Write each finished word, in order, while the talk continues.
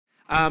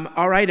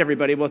All right,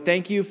 everybody. Well,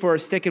 thank you for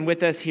sticking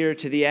with us here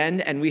to the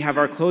end. And we have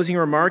our closing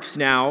remarks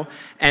now.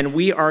 And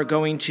we are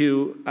going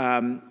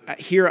to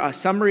hear a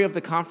summary of the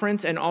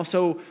conference and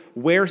also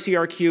where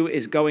CRQ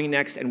is going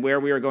next and where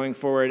we are going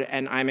forward.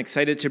 And I'm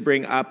excited to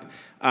bring up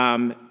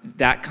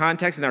that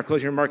context and our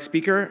closing remarks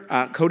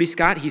speaker, Cody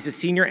Scott. He's a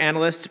senior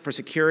analyst for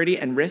security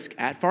and risk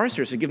at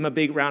Forrester. So give him a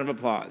big round of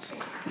applause.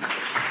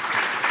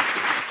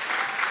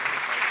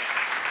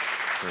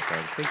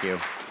 Perfect. Thank you.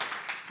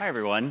 Hi,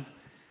 everyone.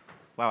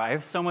 Wow, I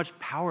have so much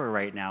power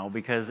right now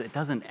because it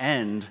doesn't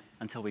end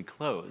until we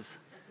close.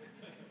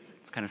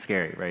 It's kind of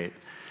scary, right?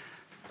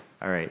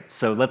 All right,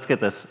 so let's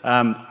get this.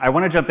 I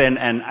want to jump in,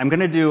 and I'm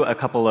going to do a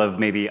couple of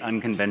maybe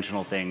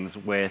unconventional things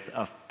with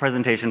a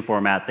presentation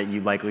format that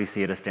you likely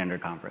see at a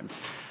standard conference.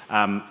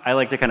 I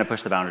like to kind of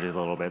push the boundaries a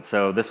little bit,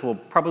 so this will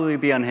probably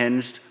be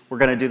unhinged. We're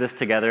going to do this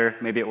together.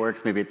 Maybe it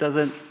works, maybe it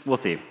doesn't. We'll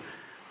see.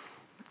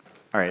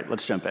 All right,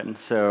 let's jump in.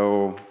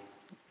 So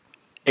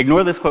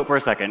ignore this quote for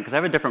a second, because I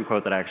have a different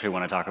quote that I actually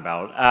want to talk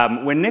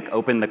about. When Nick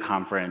opened the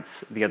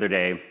conference the other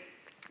day,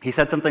 he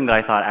said something that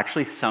I thought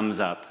actually sums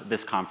up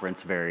this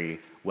conference very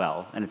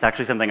well. And it's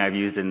actually something I've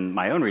used in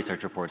my own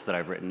research reports that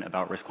I've written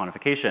about risk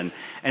quantification.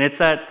 And it's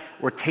that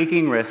we're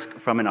taking risk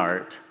from an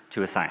art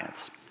to a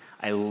science.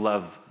 I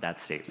love that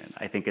statement.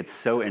 I think it's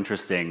so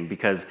interesting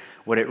because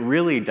what it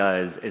really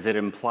does is it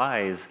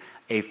implies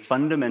a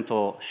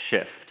fundamental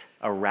shift,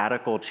 a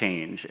radical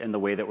change in the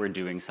way that we're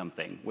doing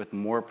something with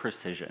more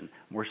precision,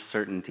 more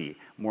certainty,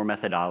 more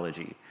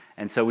methodology.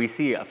 And so we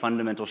see a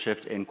fundamental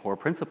shift in core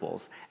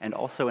principles and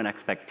also in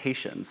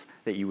expectations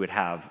that you would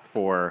have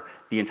for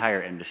the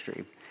entire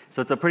industry.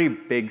 So it's a pretty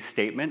big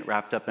statement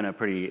wrapped up in a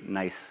pretty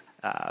nice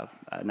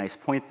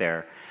point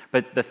there.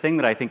 But the thing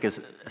that I think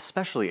is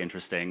especially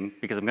interesting,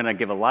 because I'm going to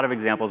give a lot of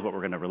examples, but we're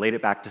going to relate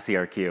it back to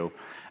CRQ.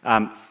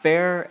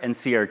 FAIR and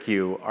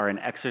CRQ are an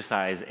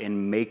exercise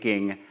in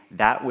making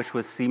that which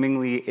was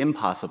seemingly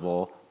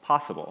impossible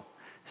possible.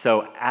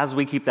 So as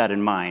we keep that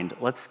in mind,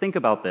 let's think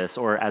about this,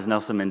 or as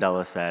Nelson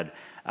Mandela said,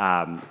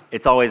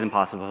 it's always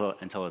impossible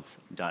until it's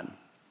done.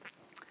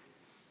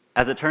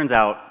 As it turns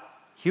out,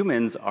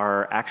 humans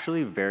are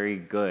actually very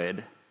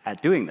good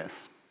at doing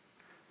this.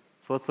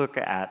 So let's look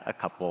at a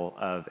couple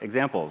of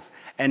examples.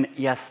 And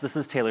yes, this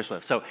is Taylor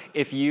Swift. So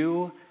if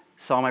you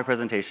saw my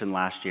presentation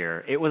last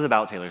year, it was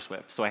about Taylor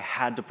Swift. So I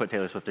had to put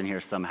Taylor Swift in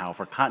here somehow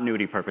for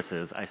continuity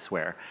purposes, I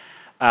swear.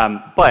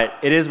 But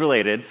it is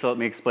related, so let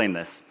me explain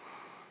this.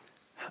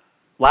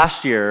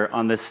 Last year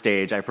on this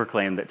stage, I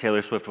proclaimed that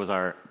Taylor Swift was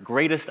our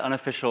greatest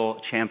unofficial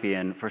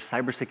champion for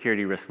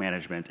cybersecurity risk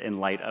management in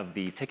light of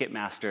the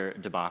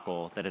Ticketmaster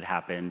debacle that had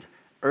happened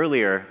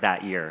earlier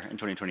that year in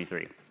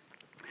 2023.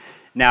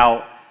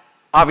 Now,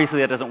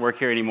 obviously that doesn't work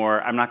here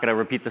anymore. I'm not going to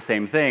repeat the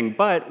same thing,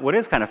 but what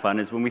is kind of fun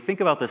is when we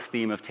think about this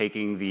theme of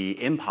taking the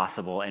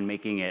impossible and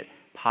making it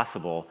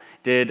possible,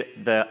 did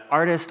the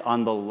artist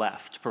on the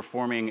left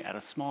performing at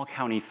a small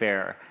county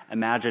fair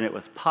imagine it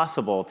was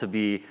possible to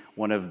be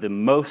one of the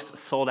most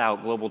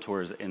sold-out global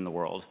tours in the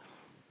world?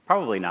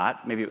 Probably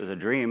not. Maybe it was a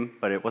dream,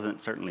 but it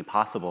wasn't certainly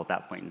possible at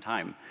that point in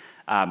time.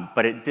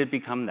 But it did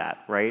become that,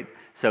 right?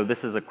 So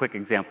this is a quick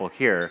example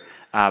here,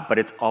 but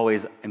it's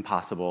always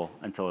impossible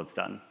until it's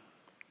done.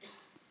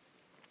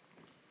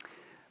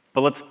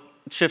 But let's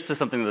shift to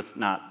something that's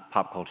not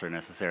pop culture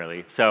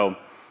necessarily. So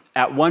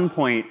at one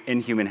point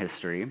in human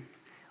history,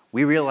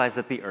 we realized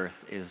that the Earth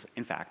is,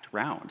 in fact,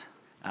 round.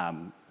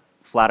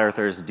 Flat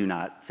earthers do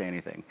not say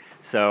anything.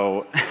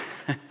 So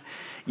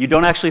you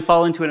don't actually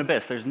fall into an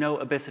abyss. There's no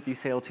abyss if you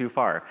sail too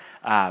far.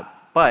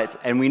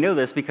 And we know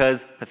this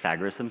because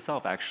Pythagoras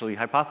himself actually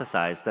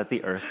hypothesized that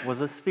the Earth was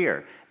a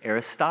sphere.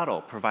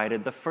 Aristotle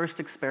provided the first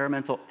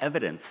experimental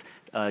evidence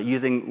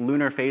using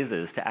lunar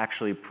phases to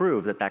actually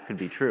prove that that could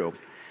be true.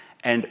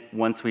 And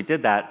once we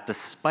did that,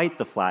 despite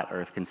the flat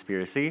Earth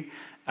conspiracy,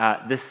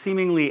 this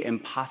seemingly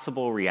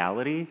impossible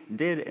reality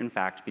did, in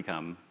fact,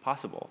 become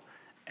possible.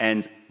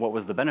 And what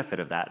was the benefit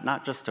of that?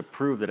 Not just to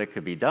prove that it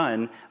could be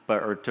done,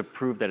 or to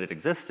prove that it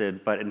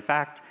existed, but in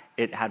fact,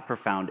 it had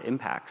profound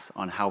impacts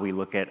on how we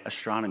look at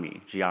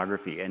astronomy,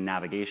 geography, and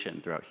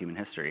navigation throughout human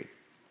history.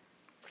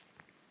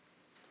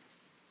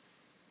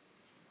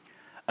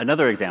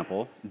 Another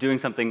example, doing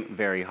something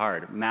very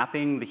hard,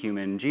 mapping the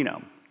human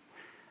genome,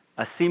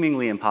 a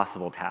seemingly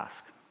impossible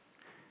task.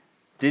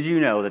 Did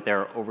you know that there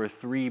are over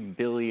 3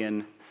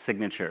 billion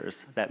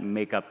signatures that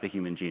make up the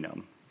human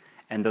genome?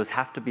 And those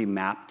have to be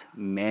mapped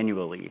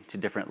manually to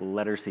different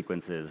letter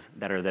sequences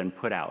that are then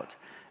put out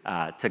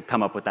to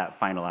come up with that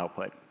final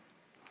output.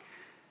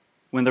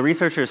 When the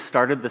researchers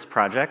started this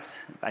project,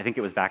 I think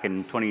it was back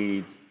in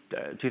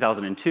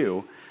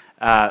 2002,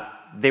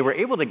 they were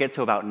able to get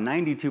to about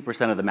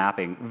 92% of the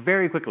mapping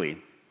very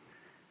quickly.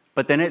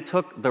 But then it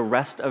took the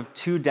rest of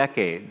 2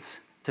 decades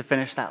to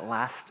finish that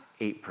last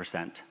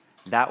 8%.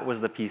 That was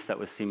the piece that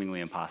was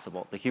seemingly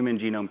impossible. The Human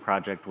Genome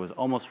Project was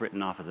almost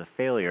written off as a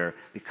failure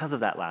because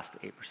of that last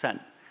 8%.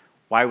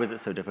 Why was it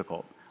so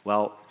difficult?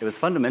 Well, it was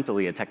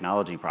fundamentally a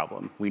technology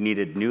problem. We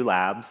needed new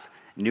labs,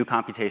 new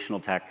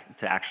computational tech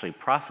to actually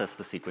process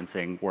the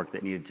sequencing work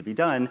that needed to be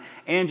done,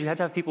 and you had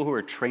to have people who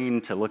were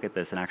trained to look at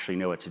this and actually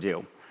know what to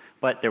do.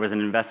 But there was an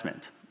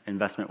investment.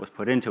 Investment was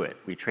put into it.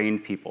 We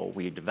trained people,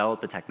 we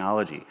developed the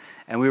technology,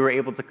 and we were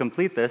able to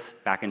complete this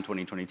back in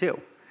 2022.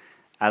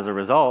 As a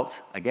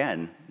result,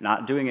 again,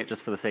 not doing it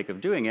just for the sake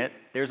of doing it,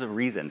 there's a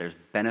reason, there's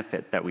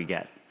benefit that we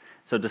get.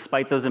 So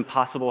despite those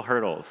impossible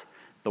hurdles,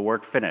 the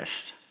work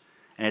finished,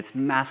 and it's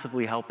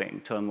massively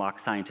helping to unlock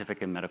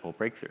scientific and medical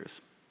breakthroughs.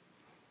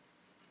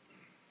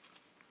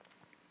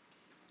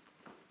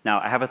 Now,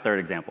 I have a third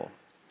example.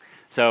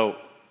 So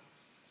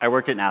I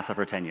worked at NASA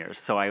for 10 years,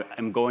 so I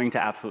am going to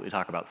absolutely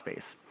talk about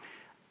space.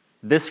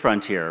 This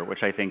frontier,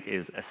 which I think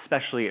is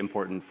especially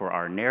important for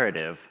our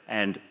narrative,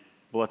 and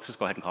well, let's just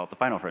go ahead and call it the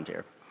final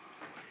frontier.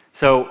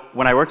 So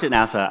when I worked at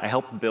NASA, I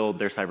helped build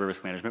their cyber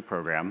risk management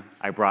program.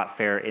 I brought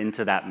FAIR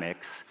into that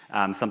mix,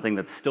 something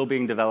that's still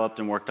being developed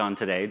and worked on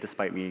today,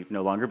 despite me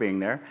no longer being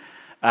there.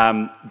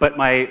 But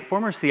my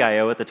former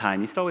CIO at the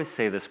time used to always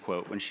say this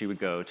quote when she would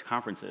go to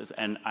conferences,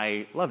 and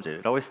I loved it.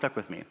 It always stuck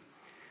with me.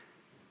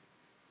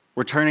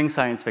 We're turning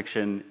science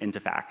fiction into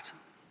fact.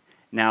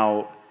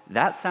 Now,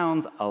 that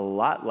sounds a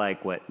lot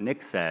like what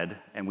Nick said,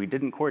 and we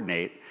didn't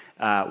coordinate,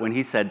 when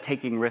he said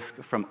taking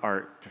risk from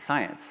art to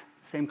science.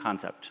 Same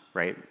concept,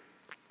 right?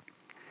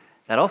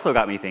 That also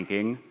got me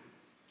thinking,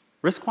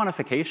 risk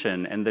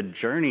quantification and the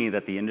journey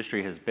that the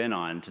industry has been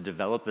on to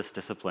develop this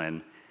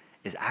discipline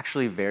is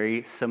actually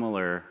very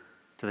similar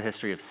to the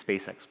history of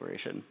space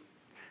exploration.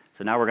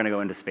 So now we're going to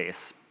go into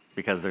space,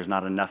 because there's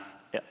not enough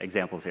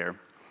examples here.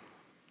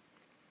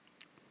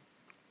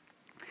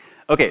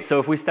 Okay, so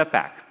if we step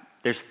back,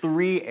 there's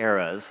 3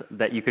 eras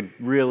that you could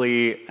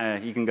really,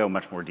 you can go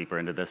much more deeper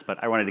into this,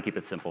 but I wanted to keep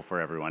it simple for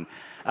everyone.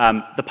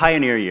 The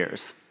pioneer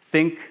years.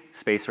 Think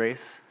space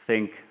race,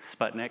 think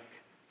Sputnik,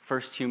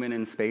 first human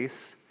in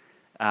space,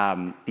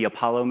 the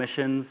Apollo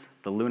missions,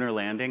 the lunar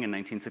landing in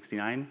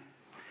 1969.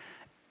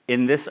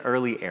 In this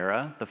early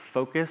era, the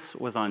focus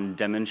was on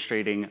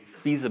demonstrating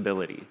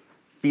feasibility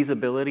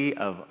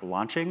of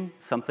launching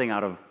something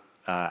out of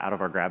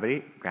our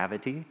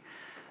gravity,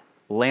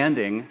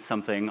 landing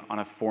something on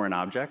a foreign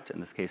object, in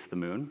this case the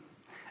moon,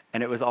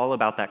 and it was all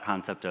about that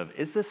concept of,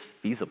 is this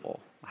feasible?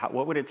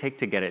 What would it take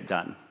to get it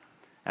done?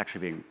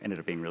 Actually ended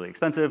up being really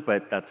expensive,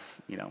 but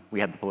that's, we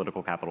had the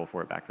political capital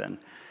for it back then.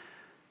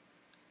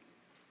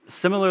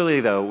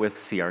 Similarly, though, with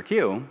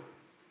CRQ,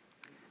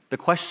 the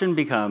question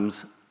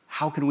becomes,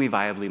 how can we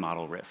viably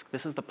model risk?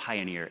 This is the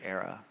pioneer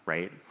era,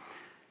 right?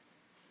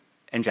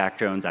 And Jack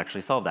Jones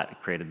actually solved that. He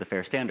created the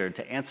FAIR standard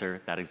to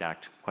answer that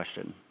exact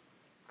question.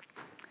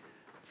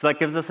 So that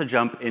gives us a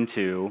jump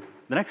into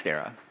the next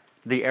era,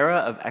 the era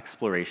of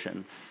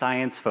exploration,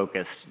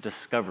 science-focused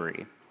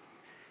discovery.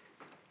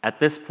 At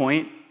this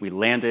point,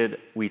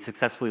 we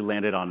successfully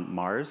landed on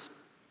Mars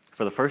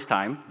for the first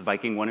time, the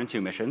Viking 1 and 2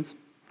 missions.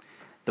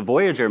 The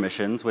Voyager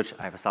missions, which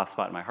I have a soft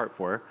spot in my heart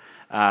for,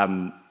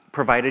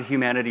 provided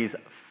humanity's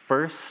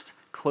first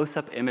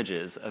close-up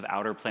images of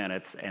outer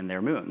planets and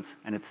their moons,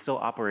 and it's still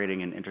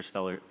operating in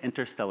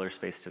interstellar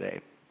space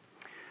today.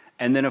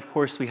 And then, of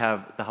course, we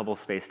have the Hubble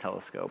Space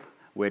Telescope,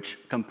 which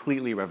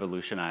completely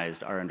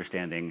revolutionized our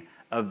understanding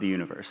of the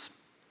universe,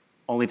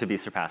 only to be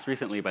surpassed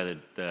recently by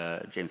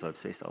the James Webb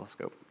Space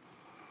Telescope.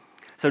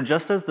 So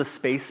just as the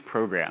space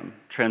program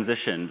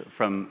transitioned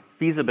from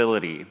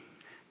feasibility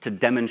to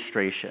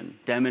demonstration,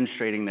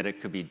 demonstrating that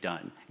it could be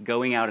done,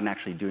 going out and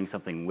actually doing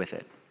something with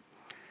it,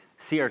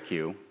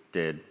 CRQ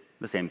did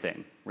the same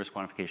thing. Risk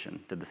quantification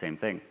did the same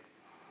thing.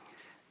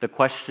 The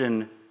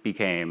question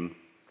became,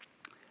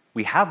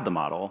 we have the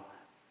model,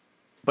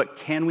 but what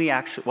can we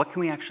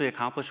actually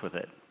accomplish with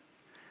it?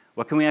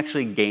 What can we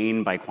actually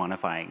gain by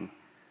quantifying?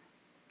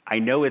 I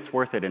know it's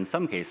worth it in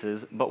some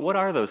cases, but what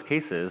are those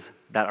cases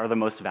that are the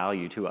most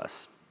value to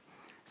us?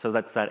 So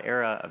that's that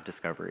era of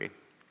discovery.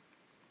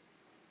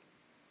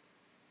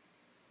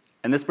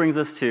 And this brings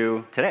us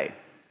to today,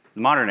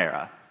 the modern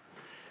era.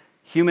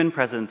 Human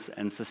presence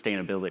and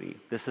sustainability.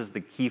 This is the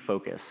key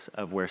focus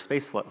of where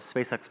space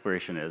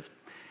exploration is.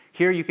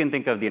 Here you can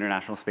think of the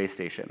International Space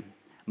Station,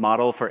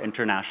 model for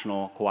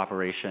international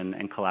cooperation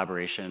and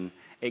collaboration.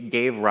 It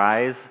gave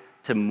rise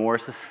to more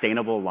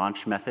sustainable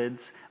launch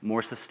methods,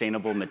 more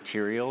sustainable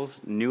materials,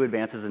 new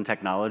advances in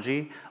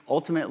technology,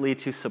 ultimately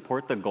to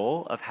support the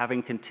goal of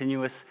having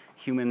continuous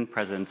human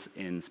presence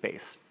in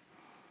space.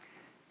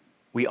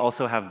 We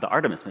also have the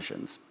Artemis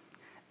missions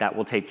that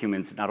will take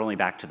humans not only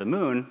back to the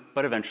moon,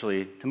 but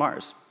eventually to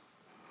Mars.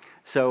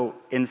 So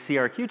in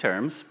CRQ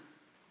terms,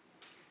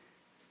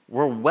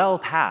 we're well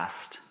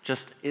past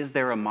just, is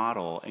there a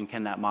model and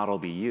can that model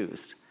be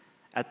used?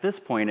 At this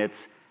point,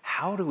 it's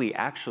how do we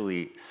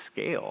actually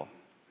scale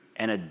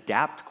and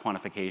adapt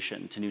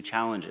quantification to new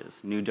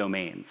challenges, new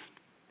domains?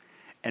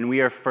 And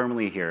we are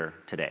firmly here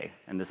today,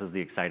 and this is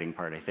the exciting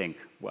part, I think,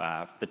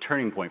 the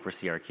turning point for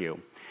CRQ,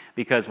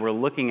 because we're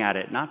looking at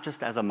it not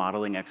just as a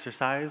modeling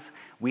exercise,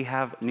 we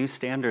have new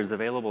standards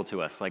available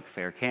to us, like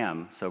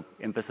FAIR-CAM, so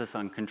emphasis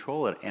on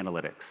control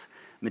analytics,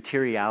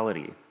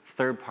 materiality,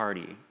 third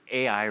party,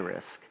 AI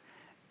risk.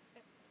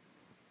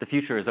 the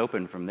future is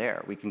open from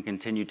there. We can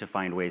continue to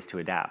find ways to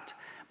adapt.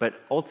 But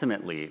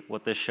ultimately,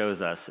 what this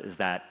shows us is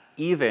that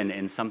even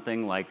in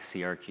something like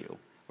CRQ,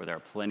 where there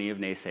are plenty of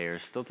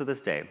naysayers still to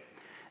this day,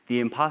 the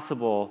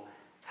impossible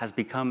has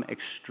become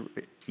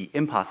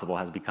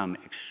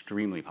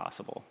extremely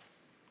possible.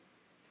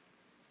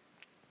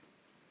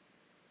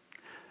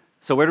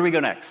 So where do we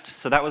go next?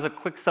 So that was a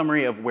quick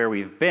summary of where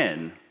we've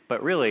been,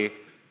 but really,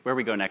 where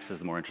we go next is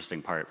the more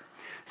interesting part.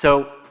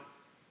 So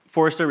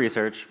Forrester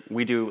Research,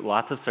 we do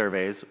lots of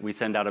surveys. We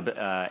send out an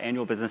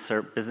annual business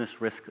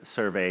risk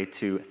survey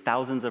to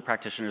thousands of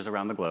practitioners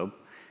around the globe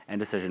and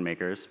decision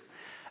makers.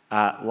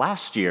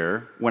 Last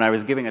year, when I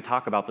was giving a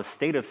talk about the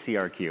state of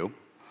CRQ,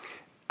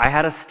 I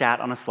had a stat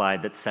on a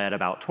slide that said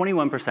about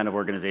 21% of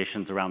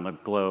organizations around the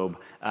globe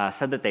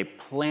said that they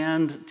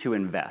planned to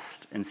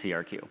invest in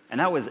CRQ. And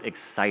that was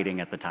exciting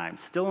at the time.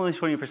 Still only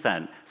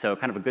 20%, so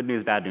kind of a good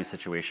news, bad news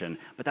situation.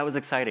 But that was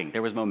exciting.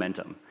 There was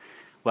momentum.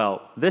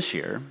 Well, this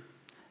year,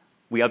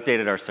 we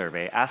updated our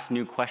survey, asked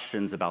new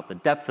questions about the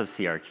depth of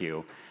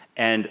CRQ,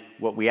 and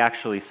what we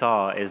actually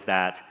saw is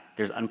that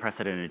there's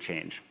unprecedented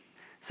change.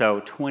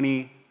 So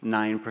 29%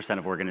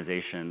 of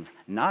organizations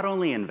not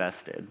only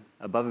invested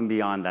above and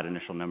beyond that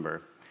initial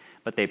number,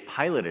 but they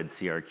piloted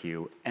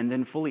CRQ and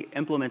then fully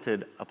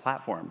implemented a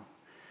platform.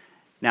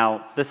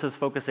 Now, this is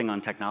focusing on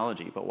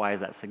technology, but why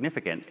is that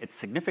significant? It's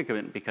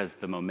significant because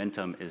the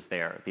momentum is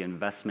there, the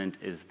investment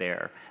is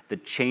there, the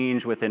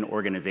change within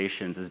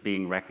organizations is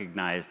being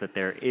recognized that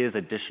there is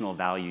additional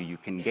value you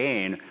can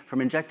gain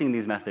from injecting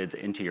these methods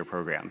into your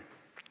program.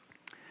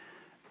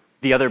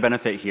 The other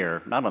benefit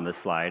here, not on this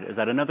slide, is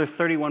that another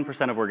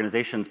 31% of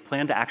organizations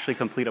plan to actually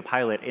complete a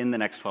pilot in the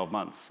next 12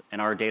 months.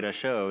 And our data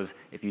shows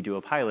if you do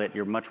a pilot,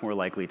 you're much more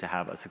likely to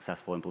have a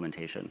successful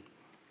implementation.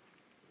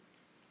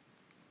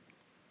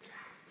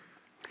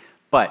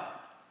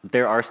 But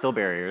there are still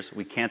barriers.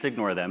 We can't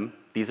ignore them.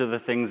 These are the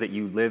things that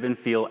you live and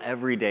feel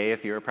every day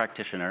if you're a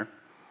practitioner.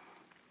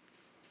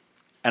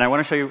 And I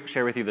want to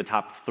share with you the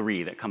top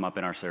 3 that come up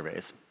in our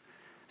surveys.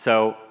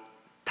 So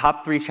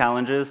top 3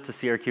 challenges to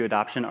CRQ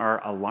adoption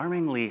are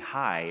alarmingly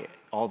high,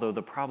 although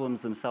the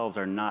problems themselves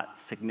are not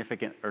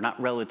significant or not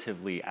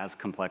relatively as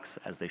complex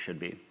as they should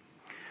be.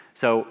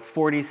 So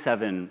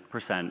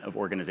 47% of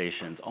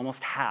organizations,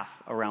 almost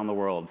half around the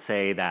world,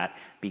 say that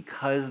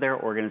because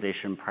their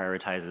organization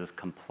prioritizes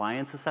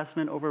compliance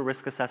assessment over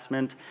risk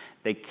assessment,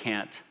 they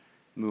can't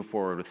move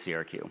forward with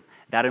CRQ.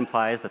 That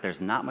implies that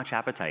there's not much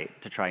appetite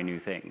to try new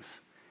things.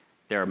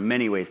 There are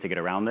many ways to get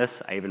around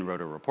this. I even wrote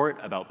a report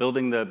about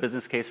building the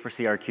business case for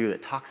CRQ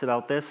that talks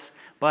about this,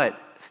 but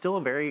still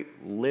a very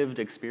lived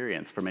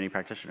experience for many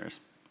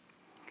practitioners.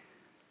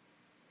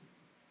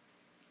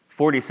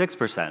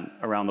 46%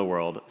 around the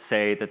world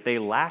say that they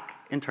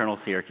lack internal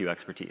CRQ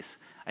expertise.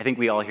 I think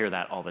we all hear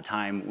that all the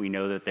time. We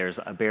know that there's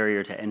a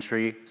barrier to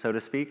entry, so to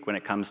speak, when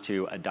it comes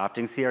to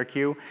adopting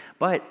CRQ,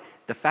 but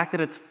the fact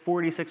that it's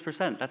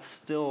 46%, that's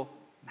still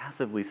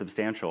massively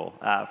substantial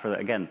for,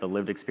 again, the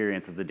lived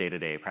experience of the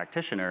day-to-day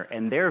practitioner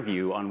and their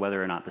view on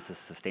whether or not this is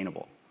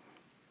sustainable.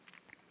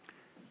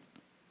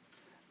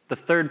 The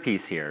third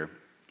piece here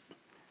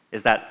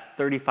is that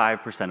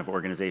 35% of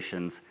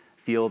organizations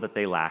feel that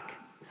they lack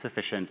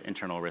sufficient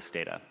internal risk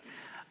data.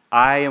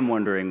 I am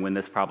wondering when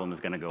this problem is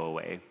going to go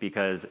away,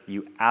 because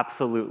you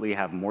absolutely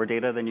have more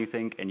data than you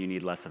think and you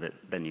need less of it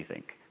than you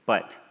think.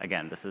 But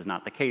again, this is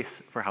not the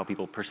case for how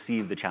people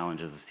perceive the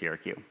challenges of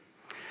CRQ.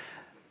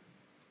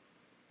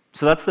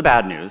 So that's the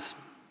bad news.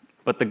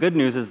 But the good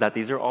news is that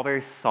these are all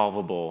very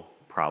solvable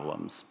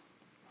problems.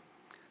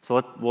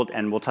 So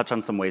we'll touch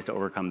on some ways to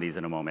overcome these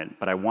in a moment.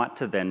 But I want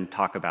to then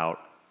talk about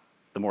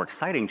the more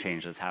exciting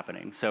change that's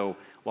happening. So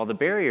while the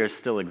barriers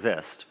still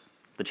exist,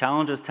 the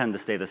challenges tend to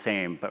stay the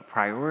same, but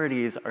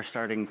priorities are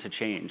starting to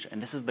change. And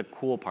this is the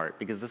cool part,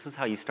 because this is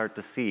how you start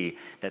to see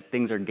that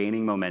things are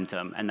gaining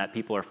momentum and that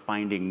people are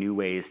finding new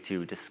ways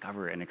to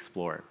discover and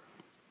explore.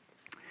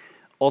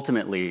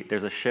 Ultimately,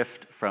 there's a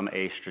shift from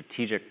a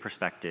strategic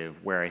perspective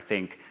where I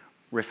think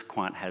risk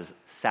quant has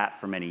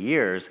sat for many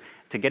years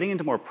to getting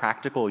into more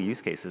practical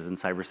use cases in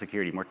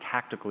cybersecurity, more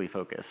tactically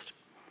focused.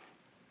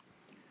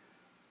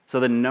 So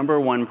the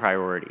 #1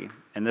 priority,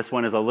 and this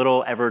one is a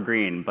little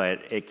evergreen, but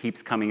it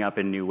keeps coming up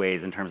in new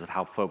ways in terms of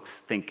how folks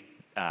think,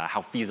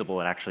 how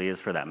feasible it actually is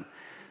for them.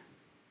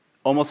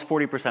 Almost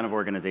 40% of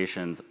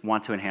organizations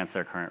want to enhance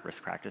their current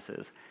risk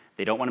practices.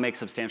 They don't want to make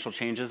substantial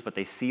changes, but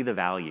they see the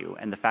value.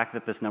 And the fact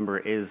that this number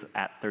is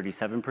at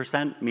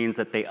 37% means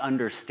that they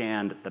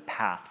understand the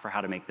path for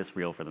how to make this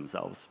real for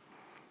themselves.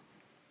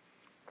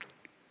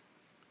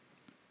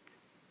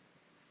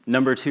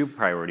 #2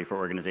 priority for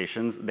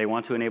organizations, they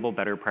want to enable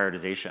better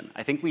prioritization.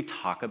 I think we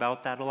talk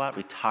about that a lot.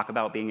 We talk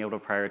about being able to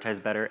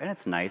prioritize better, and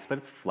it's nice, but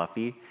it's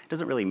fluffy. It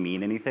doesn't really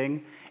mean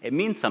anything. It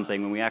means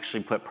something when we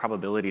actually put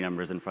probability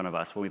numbers in front of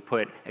us, when we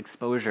put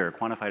exposure,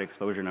 quantified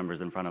exposure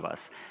numbers in front of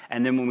us,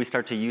 and then when we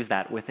start to use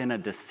that within a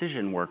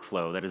decision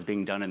workflow that is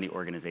being done in the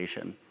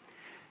organization.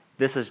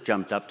 This has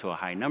jumped up to a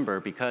high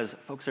number because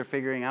folks are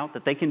figuring out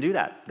that they can do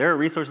that. There are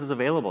resources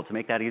available to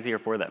make that easier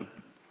for them.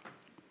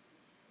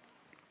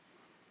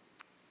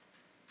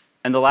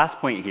 And the last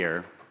point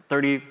here,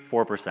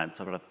 34%,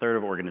 so about a third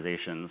of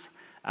organizations,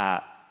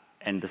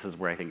 and this is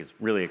where I think is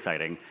really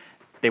exciting,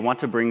 they want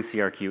to bring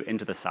CRQ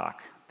into the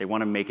SOC. They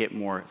want to make it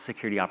more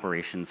security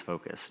operations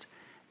focused.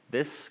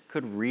 This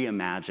could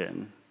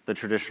reimagine the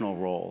traditional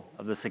role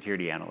of the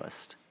security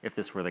analyst, if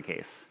this were the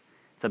case.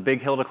 It's a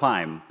big hill to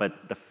climb,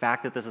 but the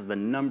fact that this is the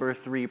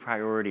 #3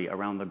 priority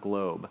around the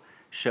globe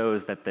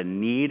shows that the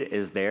need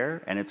is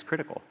there and it's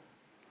critical.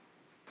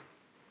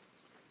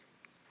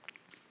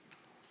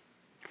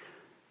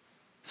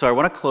 So I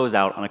want to close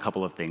out on a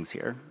couple of things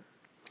here.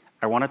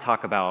 I want to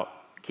talk about,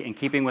 in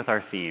keeping with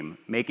our theme,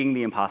 making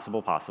the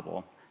impossible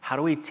possible. How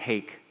do we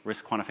take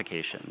risk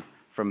quantification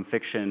from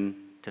fiction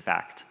to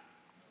fact?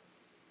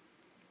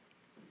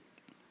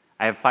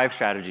 I have 5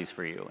 strategies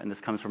for you, and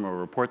this comes from a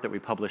report that we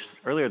published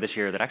earlier this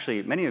year that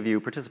actually many of you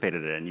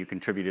participated in. You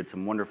contributed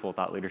some wonderful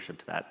thought leadership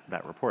to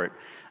that report.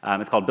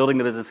 It's called Building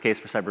the Business Case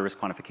for Cyber Risk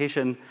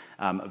Quantification,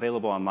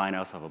 available online. I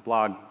also have a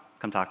blog.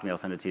 Come talk to me, I'll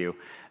send it to you.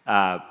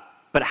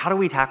 But how do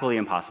we tackle the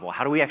impossible?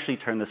 How do we actually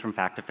turn this from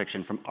fact to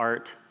fiction, from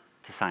art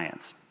to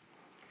science?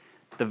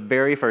 The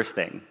very first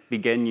thing,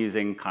 begin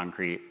using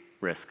concrete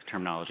risk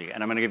terminology.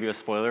 And I'm going to give you a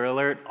spoiler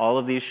alert. All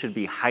of these should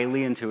be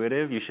highly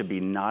intuitive. You should be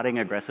nodding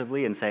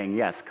aggressively and saying,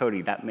 yes,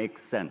 Cody, that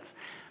makes sense.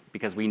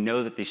 Because we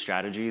know that these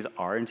strategies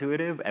are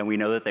intuitive, and we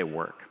know that they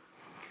work.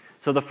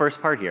 So the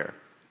first part here,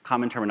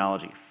 common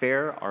terminology.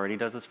 FAIR already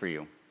does this for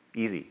you.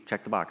 Easy.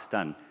 Check the box.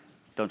 Done.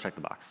 Don't check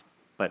the box,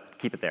 but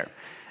keep it there.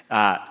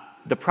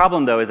 The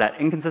problem, though, is that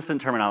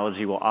inconsistent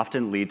terminology will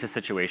often lead to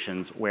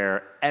situations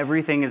where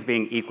everything is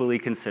being equally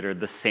considered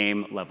the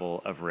same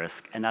level of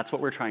risk, and that's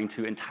what we're trying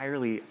to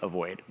entirely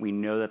avoid. We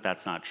know that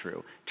that's not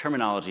true.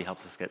 Terminology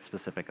helps us get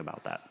specific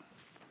about that.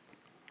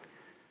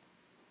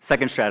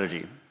 Second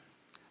strategy,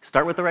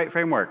 start with the right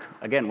framework.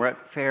 Again, we're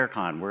at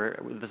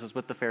FairCon. This is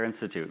with the FAIR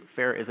Institute.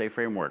 FAIR is a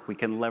framework. We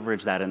can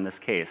leverage that in this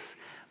case.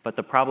 But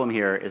the problem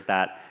here is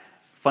that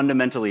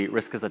fundamentally,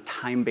 risk is a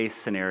time-based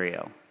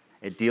scenario.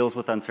 It deals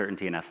with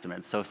uncertainty and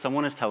estimates. So if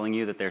someone is telling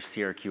you that their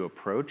CRQ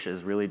approach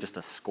is really just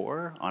a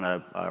score on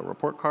a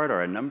report card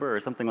or a number or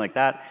something like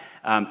that,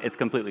 it's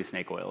completely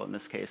snake oil in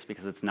this case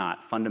because it's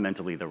not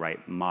fundamentally the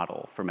right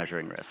model for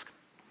measuring risk.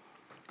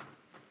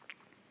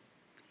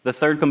 The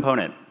third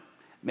component,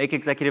 make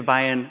executive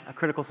buy-in a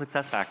critical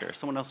success factor.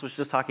 Someone else was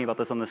just talking about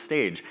this on the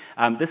stage.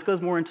 This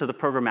goes more into the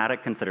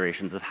programmatic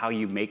considerations of how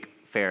you make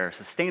FAIR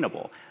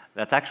sustainable.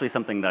 That's actually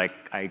something that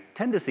I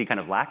tend to see kind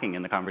of lacking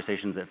in the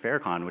conversations at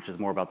FairCon, which is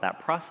more about that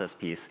process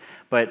piece.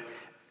 But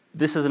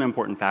this is an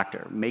important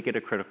factor. Make it a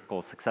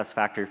critical success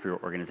factor for your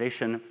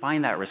organization.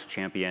 Find that risk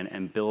champion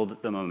and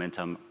build the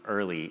momentum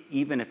early,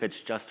 even if it's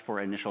just for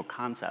initial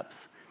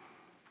concepts.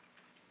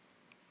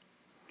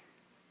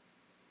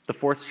 The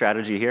fourth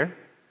strategy here,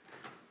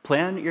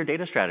 plan your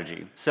data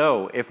strategy.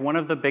 So if one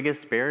of the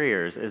biggest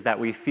barriers is that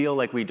we feel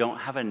like we don't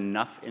have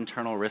enough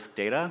internal risk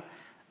data,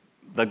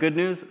 the good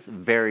news is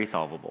very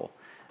solvable.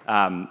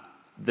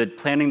 The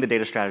planning the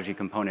data strategy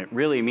component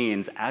really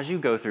means as you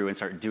go through and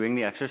start doing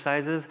the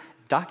exercises,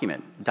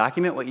 document.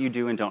 Document what you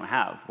do and don't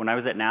have. When I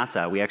was at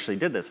NASA, we actually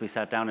did this. We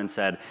sat down and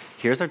said,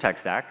 here's our tech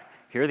stack.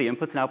 Here are the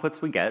inputs and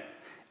outputs we get.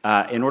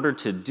 In order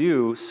to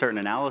do certain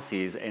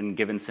analyses in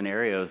given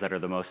scenarios that are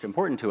the most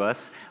important to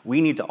us, we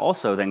need to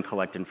also then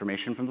collect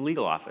information from the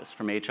legal office,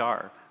 from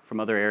HR, from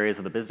other areas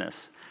of the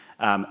business.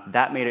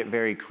 That made it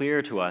very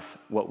clear to us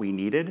what we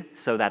needed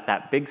so that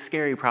that big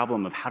scary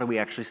problem of how do we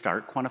actually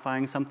start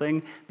quantifying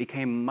something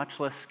became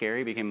much less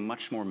scary, became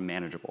much more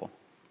manageable.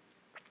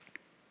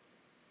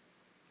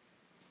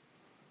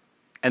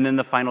 And then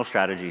the final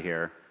strategy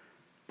here,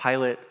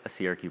 pilot a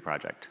CRQ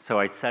project. So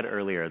I said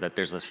earlier that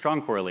there's a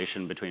strong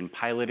correlation between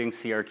piloting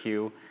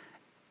CRQ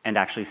and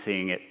actually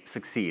seeing it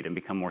succeed and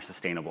become more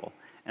sustainable.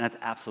 And that's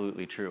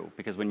absolutely true,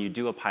 because when you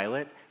do a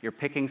pilot, you're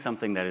picking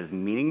something that is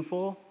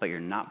meaningful, but you're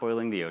not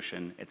boiling the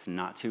ocean. It's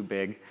not too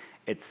big.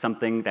 It's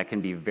something that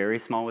can be very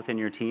small within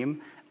your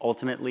team.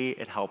 Ultimately,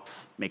 it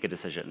helps make a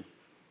decision.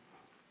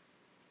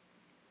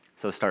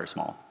 So start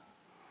small.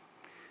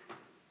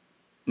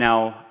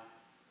 Now,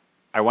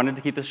 I wanted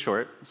to keep this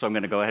short, so I'm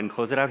going to go ahead and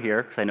close it out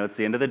here, because I know it's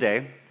the end of the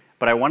day.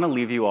 But I want to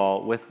leave you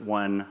all with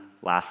one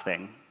last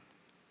thing.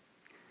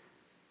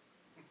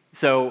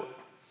 So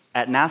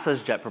at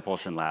NASA's Jet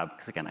Propulsion Lab,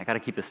 because again, I got to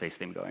keep the space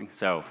theme going.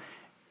 So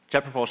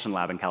Jet Propulsion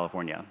Lab in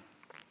California,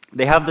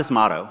 they have this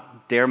motto,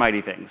 dare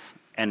mighty things.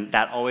 And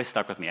that always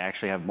stuck with me. I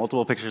actually have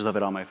multiple pictures of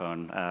it on my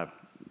phone.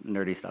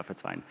 Nerdy stuff,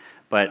 it's fine.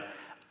 But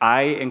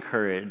I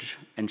encourage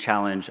and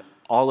challenge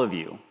all of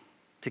you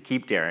to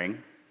keep daring,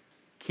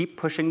 keep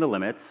pushing the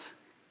limits,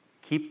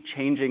 keep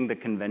changing the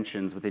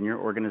conventions within your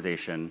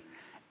organization,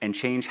 and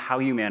change how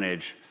you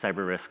manage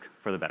cyber risk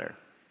for the better.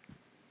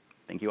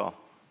 Thank you all.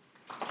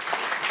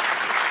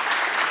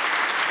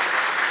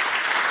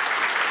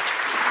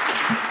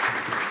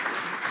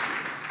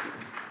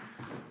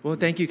 Well,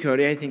 thank you,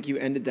 Cody. I think you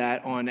ended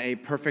that on a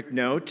perfect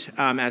note.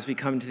 As we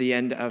come to the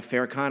end of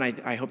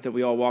FairCon, I hope that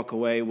we all walk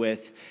away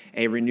with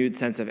a renewed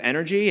sense of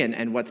energy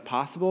and what's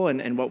possible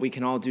and what we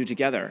can all do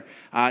together.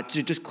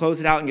 To just close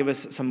it out and give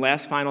us some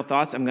last final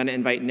thoughts, I'm going to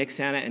invite Nick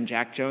Santa and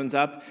Jack Jones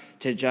up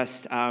to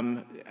just,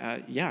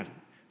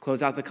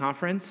 close out the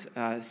conference,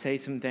 say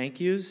some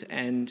thank yous,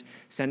 and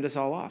send us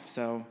all off.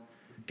 So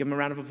give them a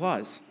round of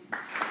applause.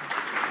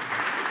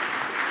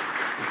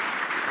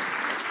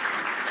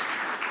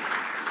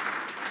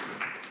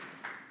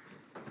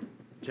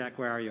 Jack,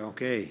 where are you?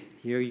 Okay,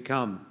 here you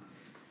come.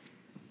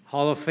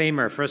 Hall of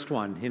Famer, first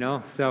one, you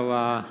know?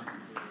 So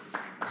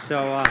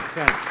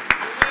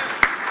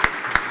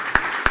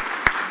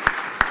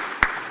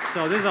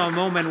this is a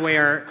moment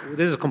where,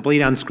 this is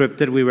completely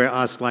unscripted. We were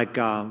asked like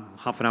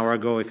half an hour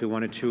ago if we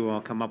wanted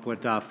to come up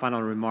with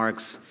final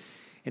remarks.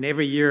 And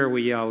every year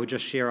we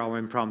just share our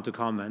impromptu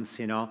comments,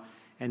 you know,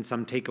 and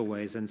some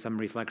takeaways and some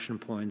reflection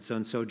points.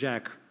 And so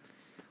Jack,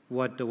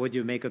 what do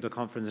you make of the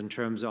conference in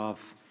terms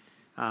of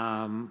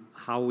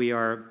how we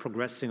are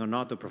progressing or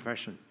not the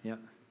profession? Yeah.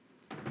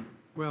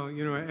 Well,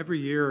 you know, every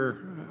year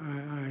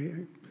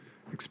I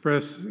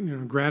express, you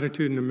know,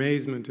 gratitude and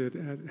amazement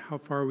at how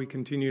far we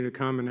continue to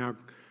come and how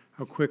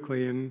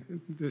quickly, and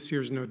this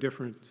year's no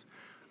different.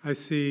 I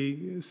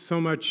see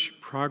so much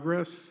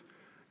progress.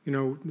 You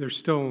know, there's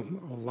still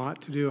a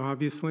lot to do,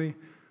 obviously,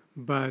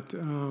 but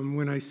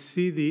when I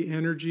see the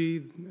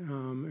energy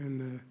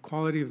and the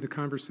quality of the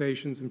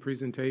conversations and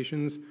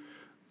presentations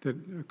that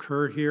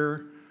occur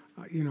here,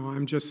 you know,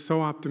 I'm just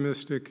so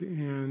optimistic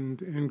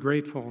and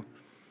grateful.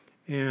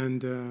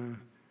 And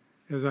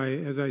as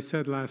I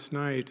said last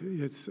night,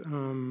 it's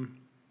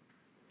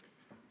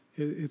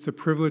a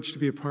privilege to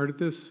be a part of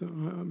this,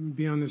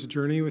 be on this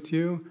journey with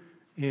you,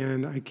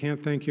 and I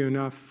can't thank you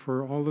enough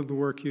for all of the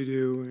work you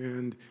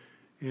do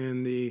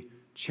and the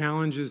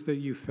challenges that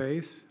you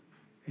face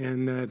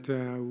and that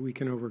we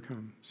can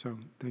overcome. So,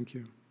 thank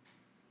you.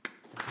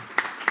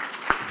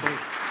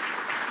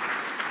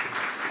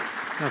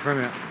 No, for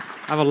me, I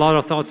have a lot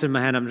of thoughts in my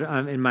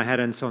head.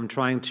 And so I'm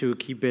trying to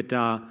keep it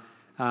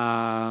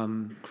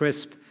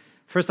crisp.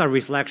 First, a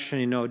reflection.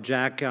 You know,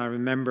 Jack, I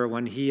remember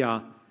when he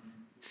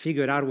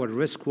figured out what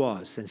risk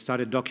was and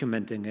started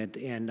documenting it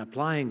and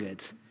applying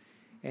it.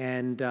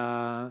 And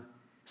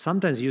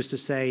sometimes he used to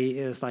say,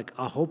 "Is like,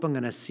 I hope I'm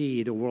going to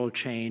see the world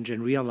change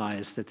and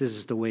realize that this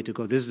is the way to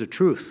go. This is the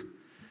truth,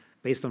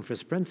 based on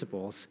first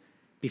principles,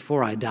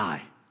 before I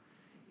die."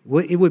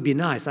 It would be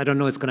nice. I don't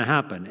know it's going to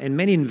happen. And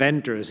many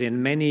inventors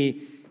and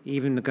many,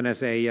 even going to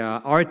say,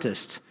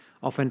 artists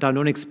often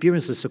don't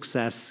experience the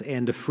success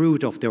and the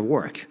fruit of their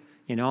work,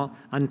 you know,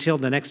 until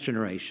the next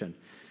generation.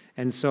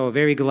 And so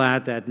very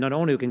glad that not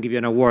only we can give you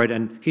an award,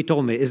 and he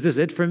told me, "Is this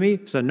it for me?"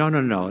 So no,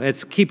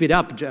 let's keep it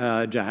up,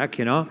 Jack,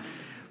 you know.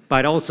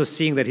 But also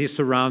seeing that he's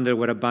surrounded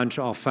with a bunch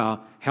of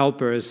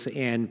helpers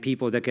and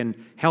people that can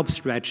help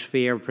stretch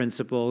FAIR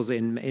principles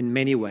in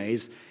many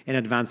ways and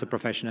advance the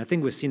profession. I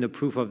think we've seen the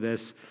proof of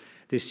this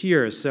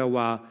year.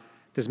 So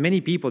there's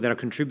many people that are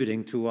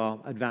contributing to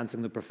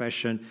advancing the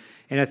profession.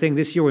 And I think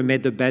this year we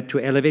made the bet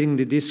to elevating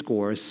the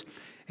discourse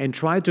and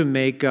try to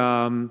make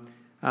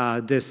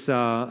this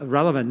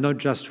relevant not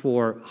just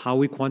for how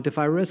we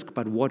quantify risk,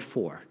 but what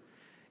for.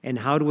 And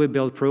how do we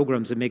build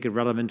programs that make it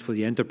relevant for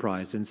the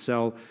enterprise? And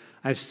so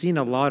I've seen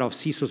a lot of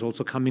CISOs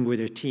also coming with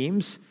their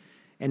teams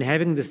and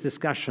having this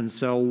discussion.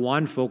 So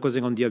one,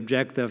 focusing on the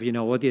objective, you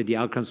know, what are the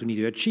outcomes we need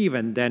to achieve,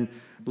 and then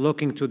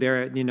looking to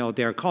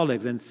their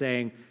colleagues and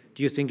saying,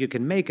 do you think you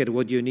can make it?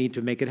 What do you need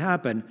to make it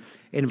happen?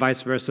 And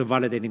vice versa,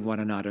 validating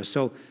one another.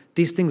 So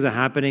these things are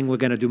happening. We're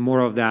going to do more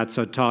of that.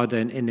 So Todd,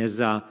 in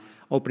his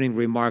opening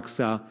remarks,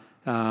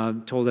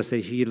 told us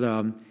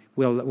that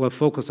we'll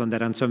focus on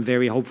that. And so I'm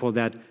very hopeful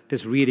that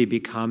this really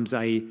becomes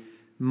a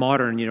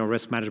modern, you know,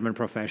 risk management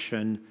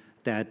profession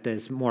that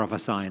is more of a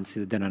science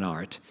than an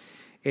art.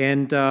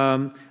 And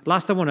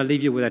last, I want to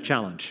leave you with a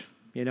challenge.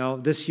 You know,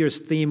 this year's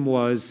theme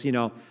was, you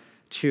know,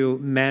 to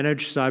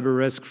manage cyber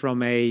risk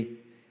from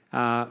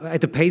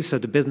at the pace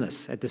of the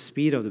business, at the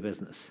speed of the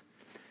business.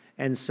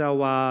 And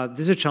so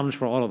this is a challenge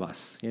for all of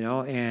us, you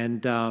know,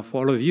 and for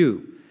all of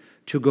you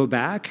to go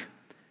back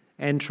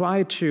and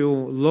try to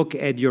look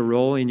at your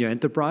role in your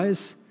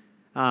enterprise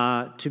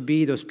to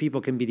be those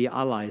people can be the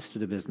allies to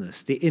the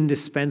business, the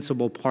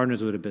indispensable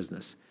partners with the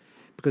business.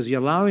 Because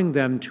you're allowing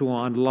them to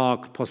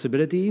unlock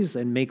possibilities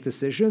and make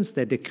decisions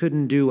that they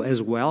couldn't do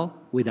as well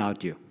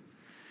without you.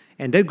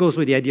 And that goes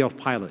with the idea of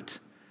pilot.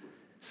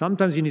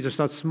 Sometimes you need to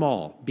start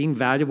small, being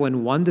valuable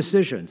in one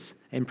decision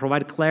and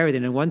provide clarity.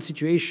 And in one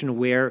situation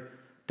where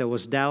there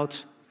was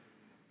doubt,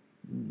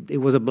 it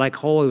was a black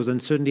hole, it was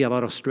uncertainty, a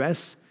lot of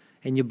stress,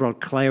 and you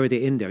brought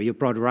clarity in there. You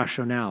brought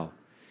rationale.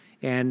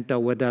 And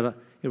it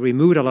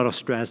removed a lot of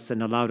stress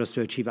and allowed us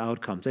to achieve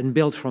outcomes and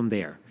build from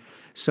there.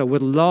 So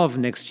we'd love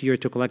next year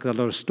to collect a lot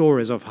of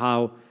stories of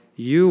how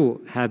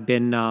you have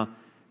been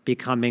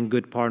becoming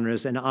good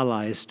partners and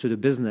allies to the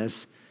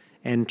business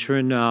and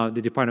turn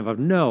the Department of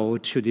No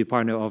to the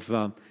Department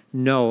of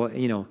Know,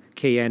 you know,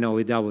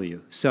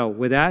 KNOW. So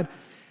with that,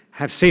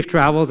 have safe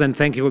travels, and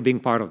thank you for being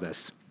part of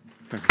this.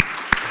 Thank you.